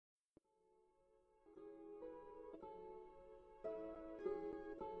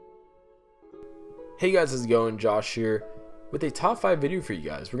Hey guys, how's it going? Josh here with a top 5 video for you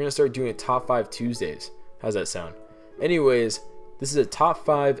guys. We're going to start doing a top 5 Tuesdays. How's that sound? Anyways, this is a top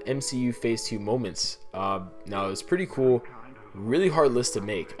 5 MCU Phase 2 moments. Now it's pretty cool, really hard list to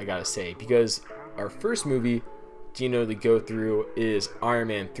make, I gotta say, because our first movie, to go through is Iron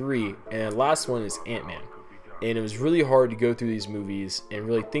Man 3, and the last one is Ant-Man. And it was really hard to go through these movies and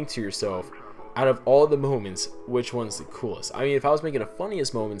really think to yourself, out of all the moments, which one's the coolest? I mean, if I was making a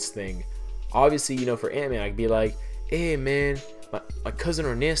funniest moments thing, obviously, for Ant-Man, I'd be like, hey man, my cousin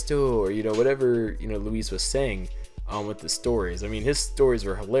Ernesto, or whatever Luis was saying with the stories. I mean, his stories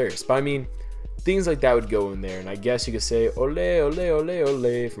were hilarious, but I mean, things like that would go in there, and I guess you could say ole ole ole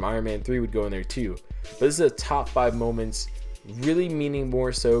ole from Iron Man 3 would go in there too. But this is a top 5 moments, really meaning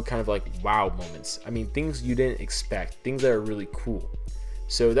more so kind of like wow moments. I mean, things you didn't expect, things that are really cool.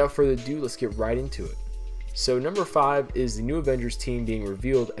 So without further ado, let's get right into it. So number 5 is the new Avengers team being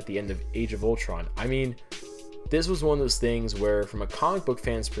revealed at the end of Age of Ultron. I mean, this was one of those things where from a comic book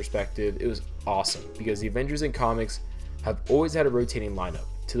fan's perspective, it was awesome because the Avengers in comics have always had a rotating lineup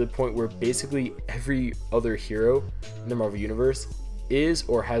to the point where basically every other hero in the Marvel Universe is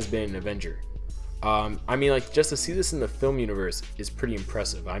or has been an Avenger. I mean, like, just to see this in the film universe is pretty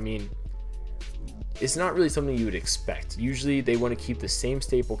impressive. I mean, it's not really something you would expect. Usually they want to keep the same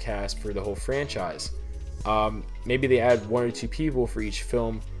staple cast for the whole franchise. Maybe they add 1 or 2 people for each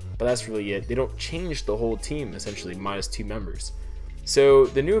film, but that's really it. They don't change the whole team, essentially, minus 2 members. So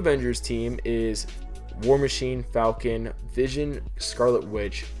the new Avengers team is War Machine, Falcon, Vision, Scarlet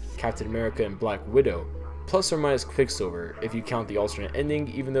Witch, Captain America, and Black Widow, plus or minus Quicksilver if you count the alternate ending,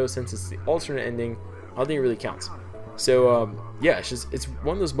 even though since it's the alternate ending, I don't think it really counts. So yeah, it's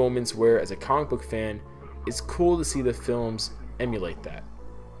one of those moments where as a comic book fan, it's cool to see the films emulate that.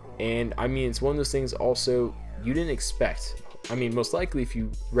 And I mean, it's one of those things also you didn't expect. I mean, most likely if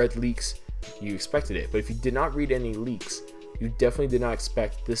you read leaks, you expected it. But if you did not read any leaks, you definitely did not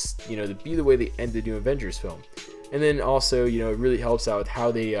expect this, to be the way they end the new Avengers film. And then also, it really helps out with how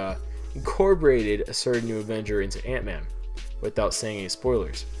they incorporated a certain new Avenger into Ant-Man without saying any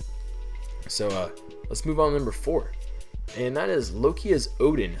spoilers. So let's move on to number 4. And that is Loki as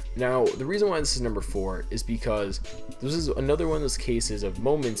Odin. Now, the reason why this is number 4 is because this is another one of those cases of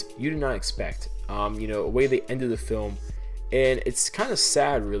moments you did not expect. A way they ended the film. And it's kind of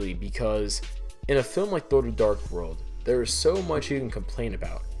sad, really, because in a film like Thor: The Dark World, there is so much you can complain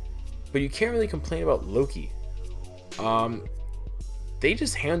about. But you can't really complain about Loki. They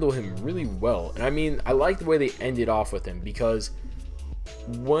just handle him really well. And I mean, I like the way they ended off with him, because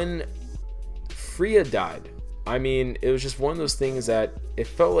when Freya died, I mean, it was just one of those things that it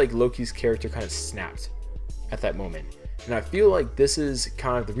felt like Loki's character kind of snapped at that moment. And I feel like this is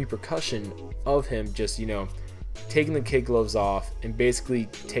kind of the repercussion of him just, taking the kid gloves off and basically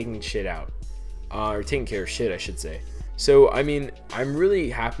taking shit out. Or taking care of shit, I should say. So, I mean, I'm really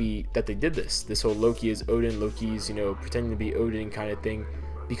happy that they did this whole Loki is Odin, Loki's, pretending to be Odin kind of thing.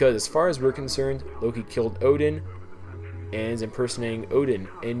 Because as far as we're concerned, Loki killed Odin and is impersonating Odin,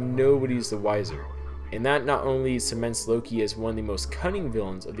 and nobody's the wiser. And that not only cements Loki as one of the most cunning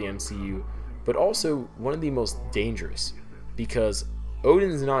villains of the MCU, but also one of the most dangerous. Because Odin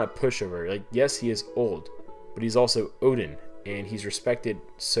is not a pushover. Like, yes, he is old, but he's also Odin, and he's respected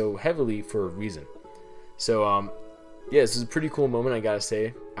so heavily for a reason. So, yeah, this is a pretty cool moment, I gotta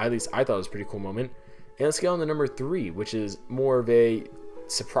say. At least I thought it was a pretty cool moment. And let's get on to number 3, which is more of a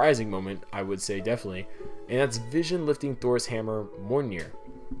surprising moment, I would say, definitely. And that's Vision lifting Thor's hammer Mjolnir.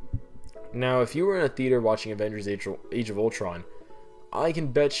 Now, if you were in a theater watching Avengers Age of Ultron, I can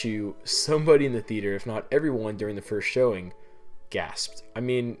bet you somebody in the theater, if not everyone during the first showing, gasped. I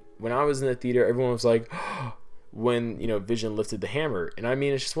mean, when I was in the theater, everyone was like, when, Vision lifted the hammer. And I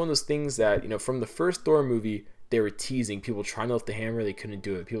mean, it's just one of those things that, from the first Thor movie, they were teasing people trying to lift the hammer, they couldn't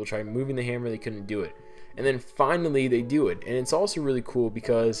do it. People trying moving the hammer, they couldn't do it. And then finally they do it. And it's also really cool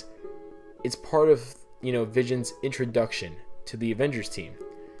because it's part of, Vision's introduction to the Avengers team.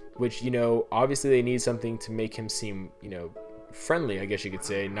 Which, obviously they need something to make him seem, friendly, I guess you could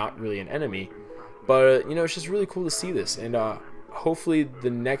say, not really an enemy. But, it's just really cool to see this. And hopefully the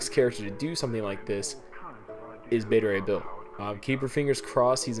next character to do something like this is Beta Ray Bill. Keep your fingers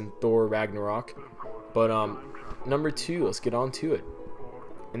crossed he's in Thor Ragnarok. But number 2, let's get on to it.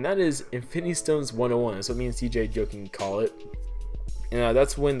 And that is Infinity Stones 101. That's what me and CJ jokingly call it. And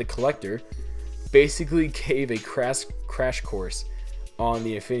that's when the Collector basically gave a crash course on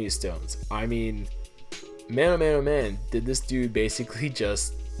the Infinity Stones. I mean, man oh man oh man, did this dude basically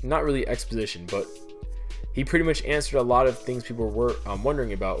just, not really exposition, but he pretty much answered a lot of things people were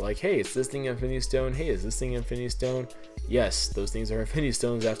wondering about, like, hey, is this thing Infinity Stone? Hey, is this thing Infinity Stone? Yes, those things are Infinity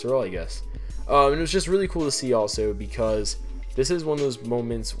Stones after all, I guess. And it was just really cool to see also, because this is one of those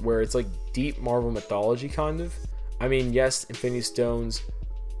moments where it's like deep Marvel mythology kind of. I mean, yes, Infinity Stones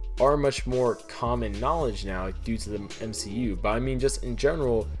are much more common knowledge now due to the MCU, but I mean, just in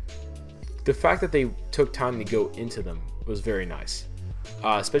general, the fact that they took time to go into them was very nice,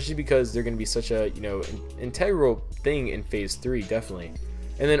 especially because they're going to be such a, you know, integral thing in Phase 3, definitely.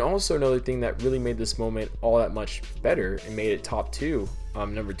 And then also another thing that really made this moment all that much better and made it top 2,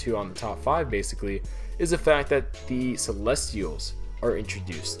 number 2 on the top 5 basically, is the fact that the Celestials are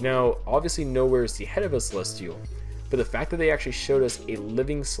introduced. Now, obviously nowhere is the head of a Celestial, but the fact that they actually showed us a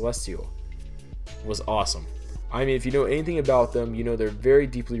living Celestial was awesome. I mean, if you know anything about them, you know they're very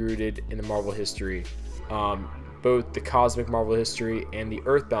deeply rooted in the Marvel history, both the cosmic Marvel history and the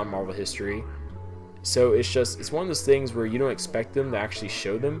Earthbound Marvel history. So it's one of those things where you don't expect them to actually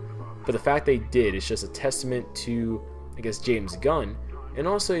show them, but the fact they did is just a testament to, I guess, James Gunn, and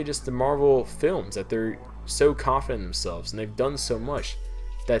also just the Marvel films, that they're so confident in themselves and they've done so much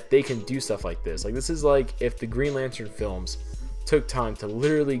that they can do stuff like this. Like, this is like if the Green Lantern films took time to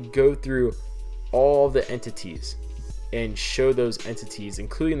literally go through all the entities and show those entities,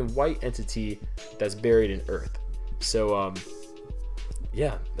 including the white entity that's buried in Earth. So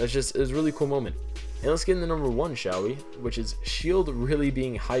yeah, it was a really cool moment. And let's get into number 1, shall we? Which is S.H.I.E.L.D. really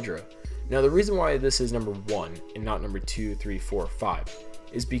being Hydra. Now, the reason why this is number 1 and not number 2, 3, 4, 5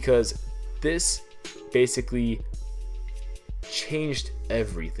 is because this basically changed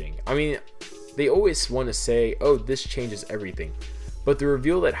everything. I mean, they always want to say, oh, this changes everything. But the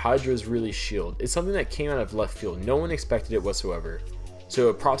reveal that Hydra is really S.H.I.E.L.D. is something that came out of left field. No one expected it whatsoever.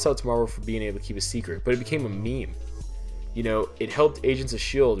 So props out to Marvel for being able to keep a secret. But it became a meme. You know, it helped Agents of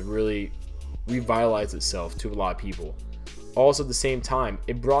S.H.I.E.L.D. really revitalize itself to a lot of people. Also, at the same time,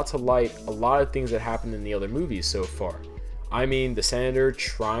 it brought to light a lot of things that happened in the other movies so far. I mean, the Senator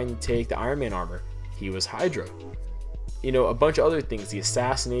trying to take the Iron Man armor, he was Hydra. You know, a bunch of other things, the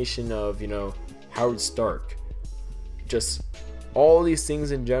assassination of, you know, Howard Stark, just all these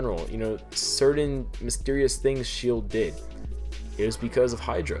things in general, you know, certain mysterious things S.H.I.E.L.D. did. It was because of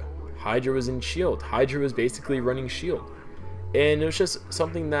Hydra. Hydra was in S.H.I.E.L.D. Hydra was basically running S.H.I.E.L.D. And it was just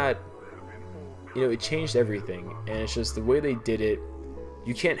something that, you know, it changed everything. And it's just the way they did it,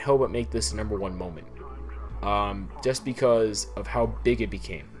 you can't help but make this a number 1 moment. Just because of how big it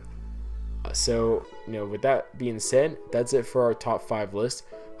became. So, you know, with that being said, that's it for our top 5 list.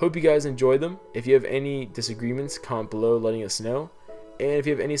 Hope you guys enjoyed them. If you have any disagreements, comment below letting us know. And if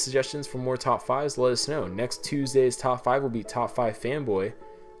you have any suggestions for more top 5s, let us know. Next Tuesday's top 5 will be top 5 fanboy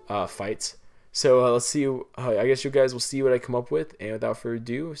fights. So let's see. I guess you guys will see what I come up with. And without further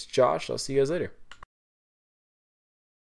ado, it's Josh. I'll see you guys later.